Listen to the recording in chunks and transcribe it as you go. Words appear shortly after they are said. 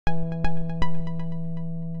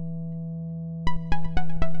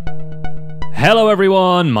Hello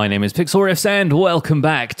everyone, my name is Pixlriffs and welcome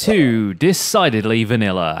back to Decidedly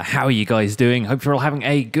Vanilla. How are you guys doing? Hope you're all having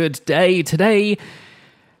a good day. Today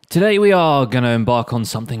we are going to embark on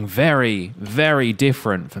something very, very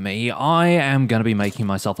different for me. I am going to be making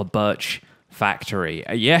myself a birch factory.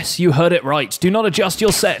 Yes, you heard it right. Do not adjust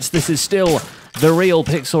your sets. This is still the real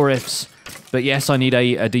Pixlriffs. But yes, I need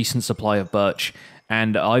a decent supply of birch.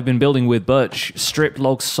 And I've been building with birch strip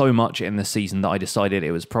logs so much in this season that I decided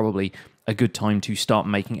it was probably a good time to start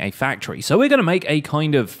making a factory. So we're going to make a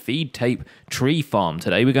kind of feed tape tree farm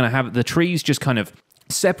today. We're going to have the trees just kind of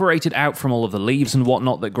separated out from all of the leaves and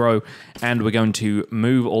whatnot that grow, and we're going to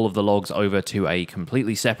move all of the logs over to a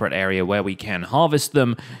completely separate area where we can harvest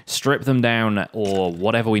them, strip them down, or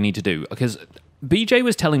whatever we need to do. Because BJ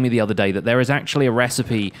was telling me the other day that there is actually a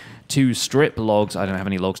recipe to strip logs. I don't have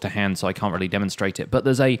any logs to hand, so I can't really demonstrate it. But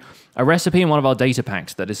there's a recipe in one of our data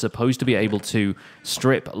packs that is supposed to be able to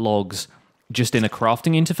strip logs just in a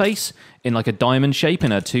crafting interface, in like a diamond shape,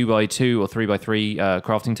 in a 2x2 or 3x3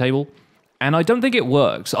 crafting table. And I don't think it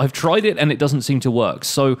works. I've tried it and it doesn't seem to work.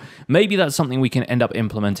 So maybe that's something we can end up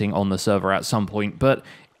implementing on the server at some point. But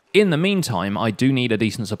in the meantime, I do need a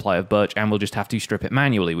decent supply of birch, and we'll just have to strip it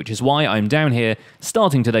manually, which is why I'm down here,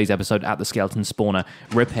 starting today's episode at the skeleton spawner,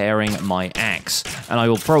 repairing my axe. And I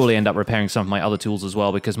will probably end up repairing some of my other tools as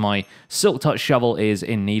well, because my Silk Touch shovel is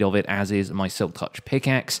in need of it, as is my Silk Touch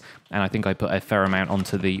pickaxe, and I think I put a fair amount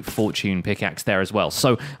onto the Fortune pickaxe there as well.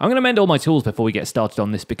 So I'm going to mend all my tools before we get started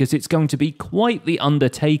on this, because it's going to be quite the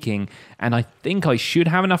undertaking, and I think I should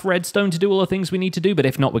have enough redstone to do all the things we need to do, but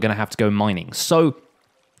if not, we're going to have to go mining. So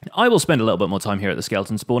I will spend a little bit more time here at the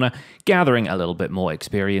skeleton spawner, gathering a little bit more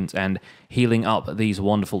experience and healing up these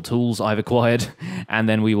wonderful tools I've acquired, and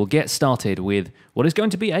then we will get started with what is going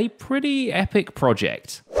to be a pretty epic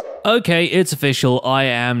project. Okay, it's official. I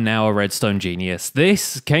am now a redstone genius.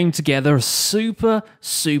 This came together super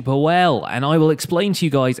well, and I will explain to you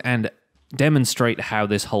guys and demonstrate how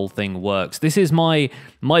this whole thing works. This is my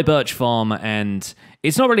birch farm, and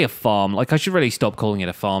it's not really a farm. Like, I should really stop calling it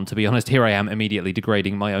a farm, to be honest. Here I am immediately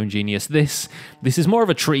degrading my own genius. This is more of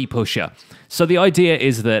a tree pusher. So the idea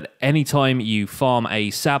is that anytime you farm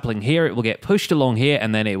a sapling here, it will get pushed along here,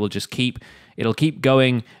 and then it will just keep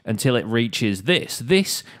going until it reaches this.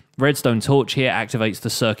 This redstone torch here activates the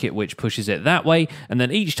circuit which pushes it that way, and then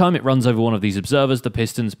each time it runs over one of these observers, the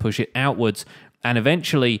pistons push it outwards, and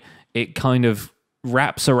eventually it kind of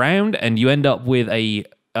wraps around, and you end up with a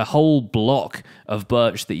whole block of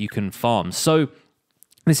birch that you can farm. So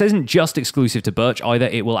this isn't just exclusive to birch either.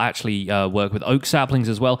 It will actually work with oak saplings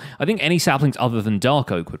as well. I think any saplings other than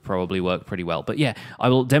dark oak would probably work pretty well. But yeah, I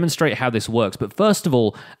will demonstrate how this works. But first of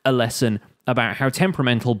all, a lesson about how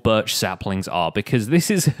temperamental birch saplings are, because this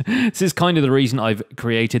is kind of the reason I've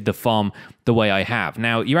created the farm the way I have.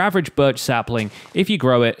 Now, your average birch sapling, if you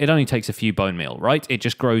grow it, it only takes a few bone meal, right? It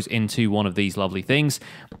just grows into one of these lovely things,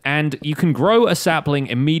 and you can grow a sapling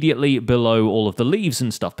immediately below all of the leaves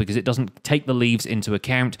and stuff, because it doesn't take the leaves into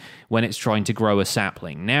account when it's trying to grow a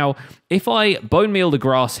sapling. Now, if I bone meal the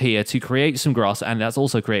grass here to create some grass, and that's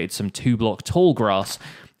also created some 2-block tall grass,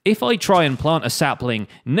 if I try and plant a sapling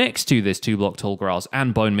next to this 2-block tall grass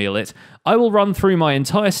and bone meal it, I will run through my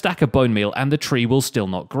entire stack of bone meal and the tree will still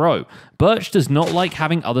not grow. Birch does not like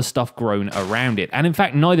having other stuff grown around it, and in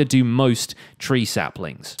fact neither do most tree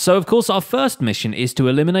saplings. So of course our first mission is to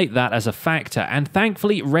eliminate that as a factor, and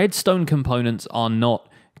thankfully redstone components are not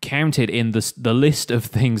counted in the list of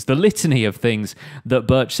things, the litany of things that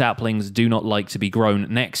birch saplings do not like to be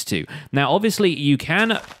grown next to. Now, obviously, you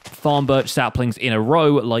can farm birch saplings in a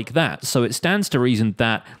row like that, so it stands to reason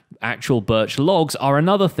that actual birch logs are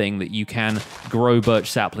another thing that you can grow birch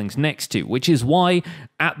saplings next to, which is why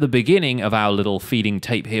at the beginning of our little feeding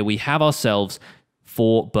tape here, we have ourselves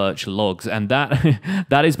 4 birch logs, and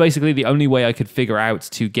that is basically the only way I could figure out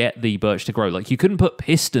to get the birch to grow. Like, you couldn't put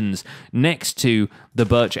pistons next to the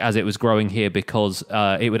birch as it was growing here, because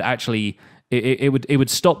it would actually it would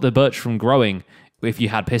stop the birch from growing if you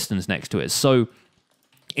had pistons next to it. So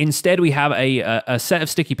instead, we have a set of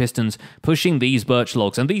sticky pistons pushing these birch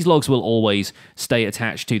logs, and these logs will always stay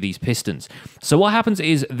attached to these pistons. So what happens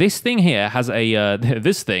is this thing here has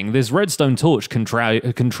this redstone torch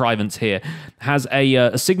contrivance here has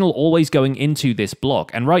a signal always going into this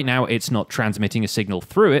block, and right now it's not transmitting a signal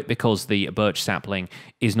through it because the birch sapling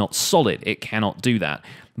is not solid. It cannot do that.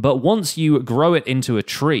 But once you grow it into a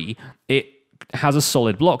tree, it has a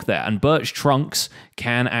solid block there, and birch trunks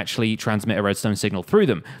can actually transmit a redstone signal through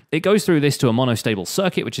them. It goes through this to a monostable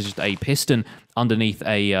circuit, which is just a piston underneath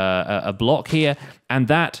a block here, and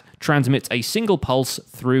that transmits a single pulse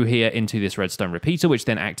through here into this redstone repeater, which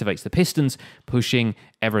then activates the pistons, pushing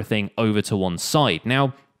everything over to one side.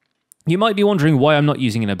 Now, you might be wondering why I'm not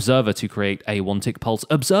using an observer to create a one-tick pulse.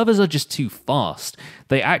 Observers are just too fast.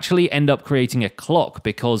 They actually end up creating a clock,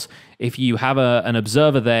 because if you have an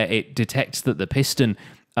observer there, it detects that the piston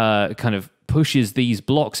kind of pushes these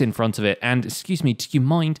blocks in front of it. And, excuse me, do you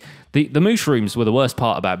mind? The mushrooms were the worst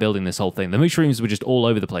part about building this whole thing. The mushrooms were just all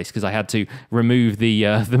over the place because I had to remove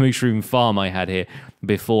the mushroom farm I had here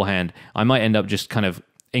beforehand. I might end up just kind of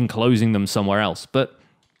enclosing them somewhere else. But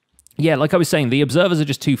yeah, like I was saying, the observers are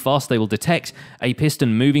just too fast. They will detect a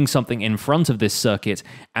piston moving something in front of this circuit,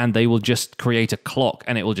 and they will just create a clock,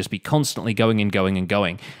 and it will just be constantly going and going and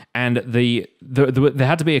going. And there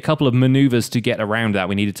had to be a couple of maneuvers to get around that.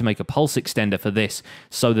 We needed to make a pulse extender for this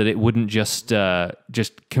so that it wouldn't just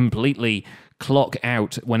completely clock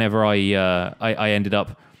out whenever I ended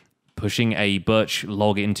up pushing a birch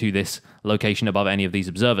log into this location above any of these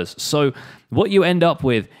observers. So what you end up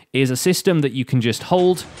with is a system that you can just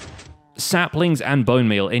hold saplings and bone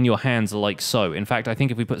meal in your hands like so. In fact, I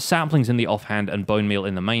think if we put saplings in the offhand and bone meal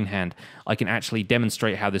in the main hand, I can actually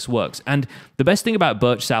demonstrate how this works. And the best thing about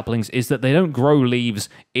birch saplings is that they don't grow leaves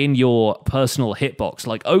in your personal hitbox.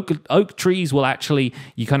 Like oak trees will actually,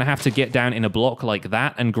 you kind of have to get down in a block like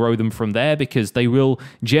that and grow them from there, because they will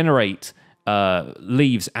generate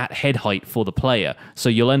leaves at head height for the player. So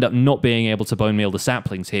you'll end up not being able to bone meal the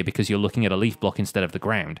saplings here because you're looking at a leaf block instead of the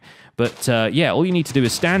ground. But yeah, all you need to do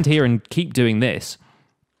is stand here and keep doing this.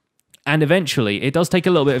 And eventually, it does take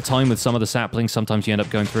a little bit of time with some of the saplings. Sometimes you end up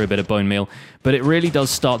going through a bit of bone meal, but it really does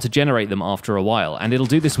start to generate them after a while. And it'll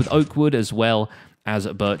do this with oak wood as well as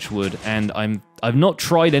birch wood. And I've not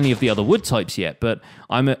tried any of the other wood types yet, but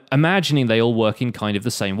I'm imagining they all work in kind of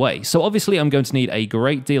the same way. So obviously I'm going to need a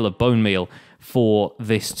great deal of bone meal for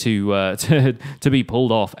this to be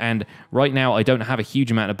pulled off. And right now I don't have a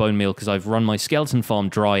huge amount of bone meal because I've run my skeleton farm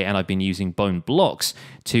dry and I've been using bone blocks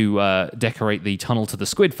to decorate the tunnel to the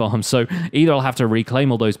squid farm. So either I'll have to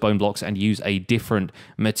reclaim all those bone blocks and use a different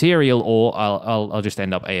material, or I'll just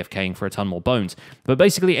end up AFKing for a ton more bones. But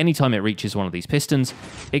basically, anytime it reaches one of these pistons,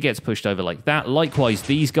 it gets pushed over like that. Likewise,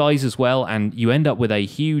 these guys as well, and you end up with a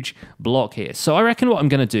huge block here. So I reckon what I'm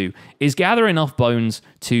going to do is gather enough bones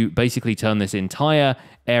to basically turn this entire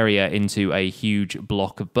area into a huge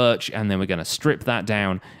block of birch, and then we're going to strip that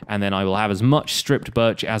down, and then I will have as much stripped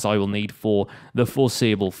birch as I will need for the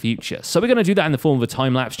foreseeable future. So we're going to do that in the form of a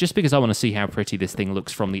time lapse, just because I want to see how pretty this thing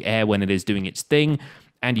looks from the air when it is doing its thing,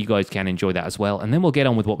 and you guys can enjoy that as well. And then we'll get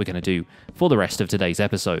on with what we're going to do for the rest of today's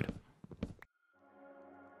episode.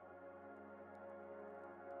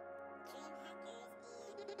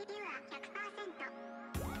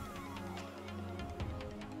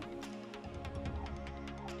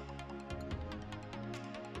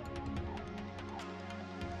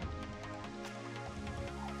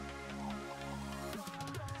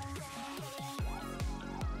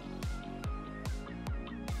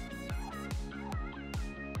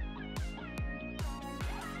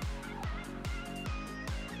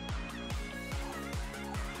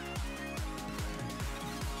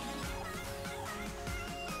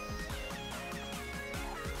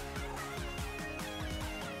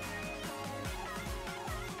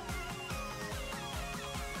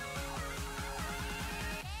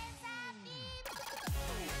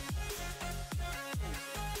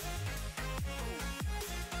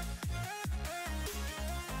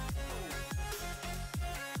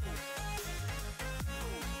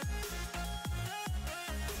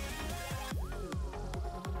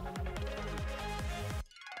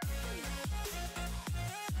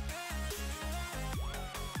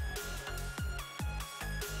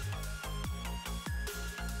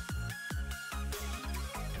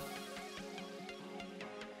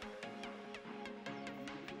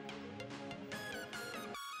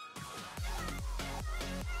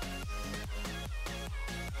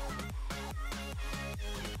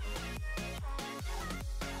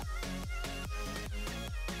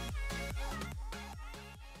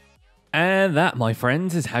 And that, my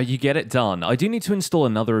friends, is how you get it done. I do need to install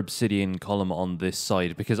another obsidian column on this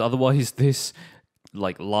side, because otherwise this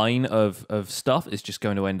line of stuff is just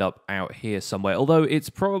going to end up out here somewhere. Although it's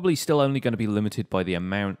probably still only going to be limited by the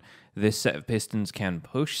amount this set of pistons can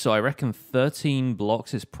push. So I reckon 13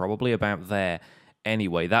 blocks is probably about there.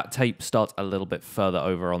 anyway. That tape starts a little bit further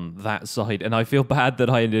over on that side, and I feel bad that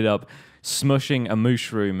I ended up smushing a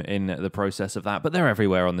mushroom in the process of that, but they're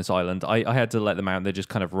everywhere on this island. I had to let them out. They're just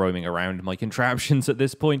kind of roaming around my contraptions at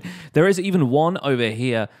this point. There is even one over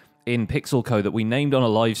here in PixlCo that we named on a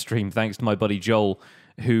live stream thanks to my buddy Joel,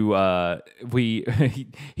 who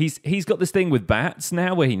he's got this thing with bats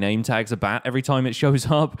now where he name tags a bat every time it shows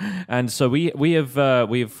up, and so we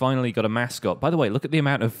have finally got a mascot. By the way, look at the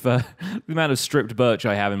amount of stripped birch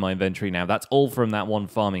I have in my inventory now. That's all from that one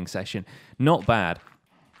farming session. Not bad.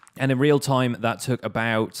 And in real time, that took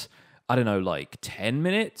about, I don't know, like 10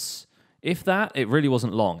 minutes, if that. It really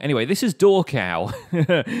wasn't long. Anyway, this is Dorcow.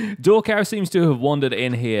 Dorcow seems to have wandered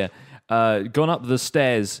in here, gone up the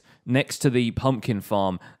stairs next to the pumpkin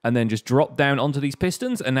farm, and then just dropped down onto these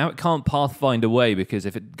pistons, and now it can't pathfind away, because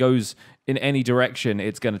if it goes in any direction,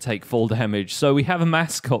 it's going to take full damage. So we have a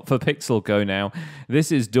mascot for PixlCo now.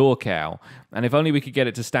 This is Dorcow, and if only we could get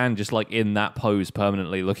it to stand just like in that pose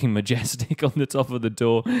permanently, looking majestic on the top of the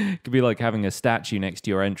door. It could be like having a statue next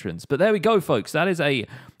to your entrance. But there we go, folks. That is a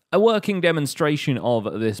working demonstration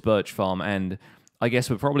of this birch farm, and I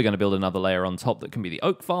guess we're probably going to build another layer on top that can be the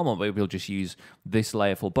oak farm, or maybe we'll just use this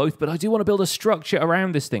layer for both. But I do want to build a structure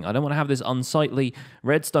around this thing. I don't want to have this unsightly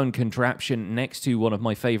redstone contraption next to one of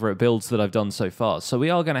my favorite builds that I've done so far. So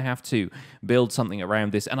we are going to have to build something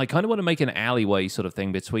around this. And I kind of want to make an alleyway sort of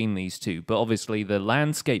thing between these two. But obviously the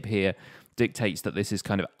landscape here dictates that this is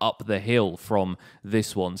kind of up the hill from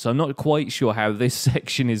this one. So I'm not quite sure how this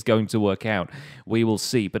section is going to work out. We will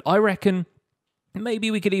see. But I reckon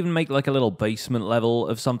maybe we could even make like a little basement level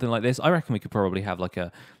of something like this. I reckon we could probably have like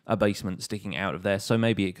a basement sticking out of there, so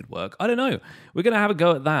maybe it could work. I don't know. We're going to have a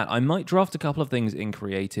go at that. I might draft a couple of things in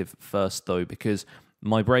creative first, though, because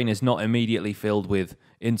my brain is not immediately filled with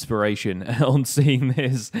inspiration on seeing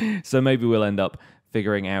this, so maybe we'll end up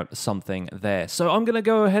figuring out something there. So I'm going to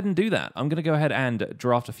go ahead and do that. I'm going to go ahead and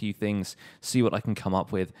draft a few things, see what I can come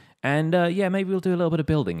up with, and yeah, maybe we'll do a little bit of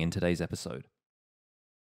building in today's episode.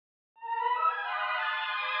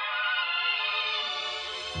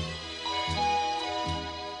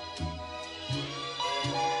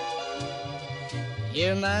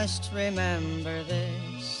 You must remember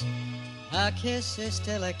this, a kiss is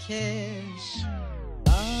still a kiss.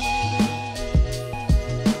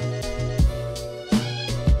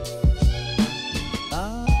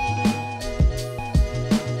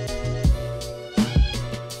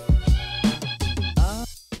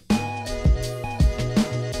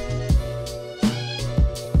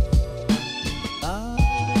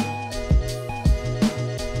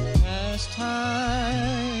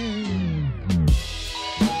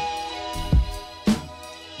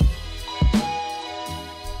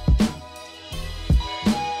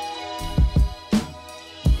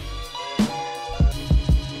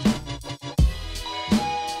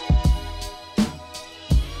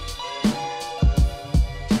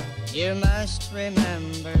 You must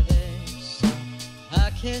remember this, a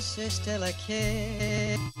kiss is still a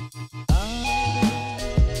kiss.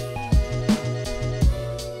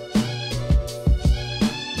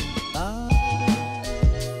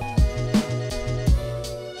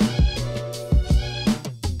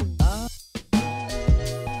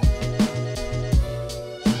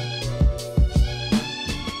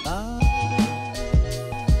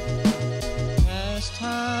 As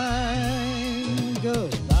time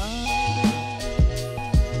goes by,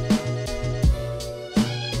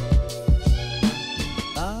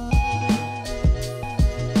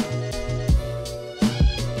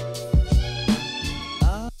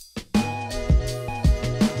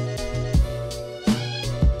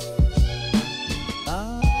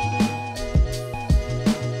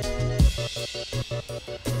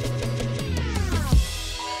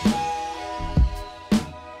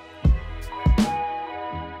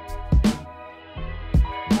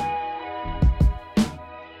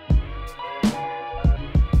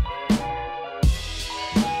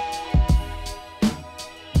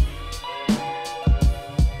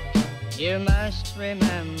 you must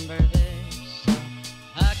remember this,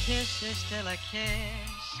 a kiss is still a kiss.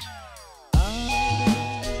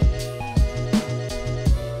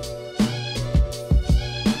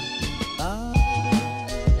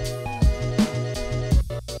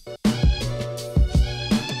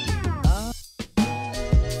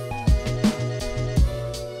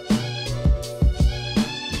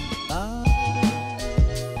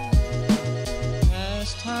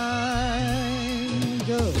 As time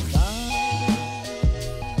goes by,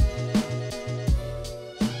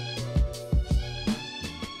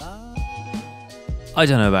 I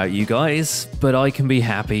don't know about you guys, but I can be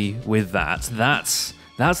happy with that. That's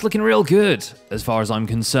That's looking real good as far as I'm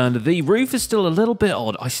concerned. The roof is still a little bit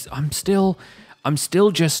odd. I'm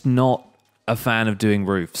still just not a fan of doing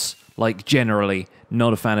roofs. Like, generally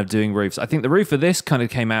not a fan of doing roofs. I think the roof of this kind of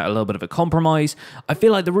came out a little bit of a compromise. I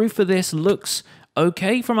feel like the roof of this looks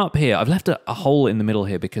okay from up here. I've left a hole in the middle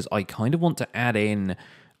here because I kind of want to add in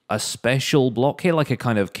a special block here, like a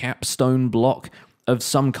kind of capstone block of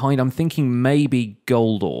some kind. I'm thinking maybe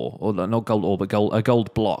gold ore, or not gold ore, but a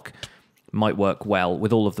gold block might work well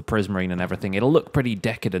with all of the prismarine and everything. It'll look pretty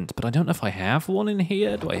decadent, but I don't know if I have one in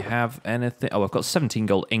here. Do I have anything? Oh, I've got 17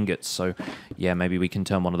 gold ingots, so yeah, maybe we can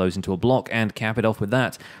turn one of those into a block and cap it off with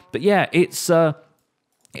that. But yeah, it's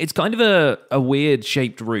kind of a weird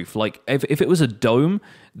shaped roof. Like, if it was a dome,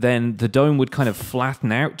 then the dome would kind of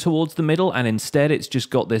flatten out towards the middle, and instead it's just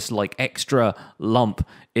got this like extra lump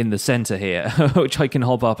in the center here, which I can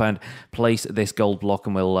hop up and place this gold block,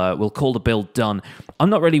 and we'll call the build done. I'm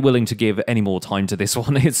not really willing to give any more time to this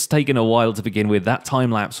one. It's taken a while to begin with. That time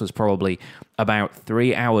lapse was probably about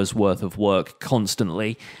 3 hours worth of work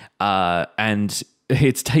constantly, and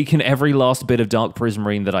it's taken every last bit of dark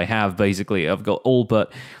prismarine that I have, basically. I've got all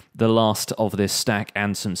but the last of this stack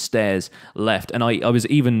and some stairs left. And I was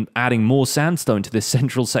even adding more sandstone to this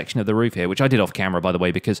central section of the roof here, which I did off camera, by the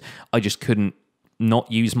way, because I just couldn't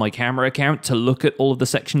not use my camera account to look at all of the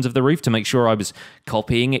sections of the roof to make sure I was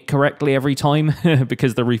copying it correctly every time,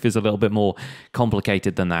 because the roof is a little bit more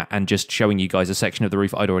complicated than that. And just showing you guys a section of the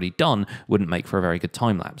roof I'd already done wouldn't make for a very good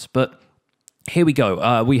time lapse. But here we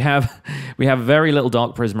go. We have very little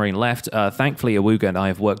dark prismarine left. Thankfully, Awuga and I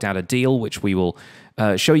have worked out a deal, which we will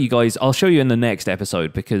show you guys. I'll show you in the next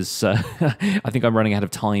episode, because I think I'm running out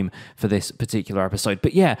of time for this particular episode.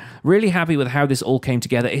 But yeah, really happy with how this all came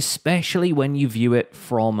together, especially when you view it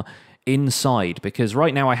from inside, because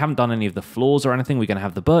right now I haven't done any of the floors or anything. We're going to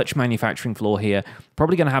have the Birch manufacturing floor here,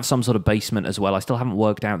 probably going to have some sort of basement as well. I still haven't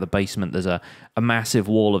worked out the basement. There's a massive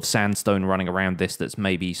wall of sandstone running around this that's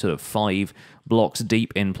maybe sort of 5 blocks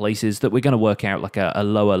deep in places that we're going to work out like a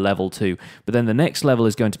lower level to. But then the next level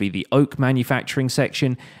is going to be the oak manufacturing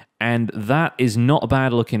section, and that is not a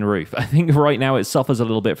bad looking roof. I think right now it suffers a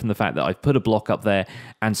little bit from the fact that I've put a block up there,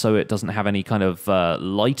 and so it doesn't have any kind of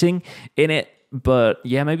lighting in it. But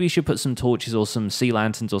yeah, maybe you should put some torches or some sea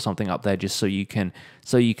lanterns or something up there just so you can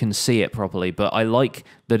see it properly. But I like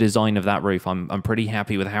the design of that roof. I'm pretty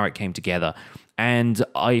happy with how it came together. And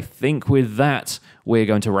I think with that, we're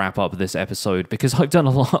going to wrap up this episode, because I've done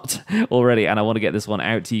a lot already and I want to get this one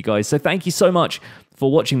out to you guys. So thank you so much for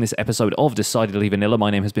watching this episode of Decidedly Vanilla.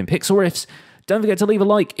 My name has been Pixlriffs. Don't forget to leave a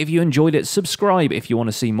like if you enjoyed it. Subscribe if you want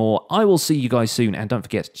to see more. I will see you guys soon. And don't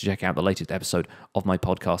forget to check out the latest episode of my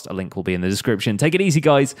podcast. A link will be in the description. Take it easy,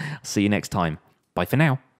 guys. See you next time. Bye for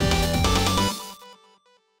now.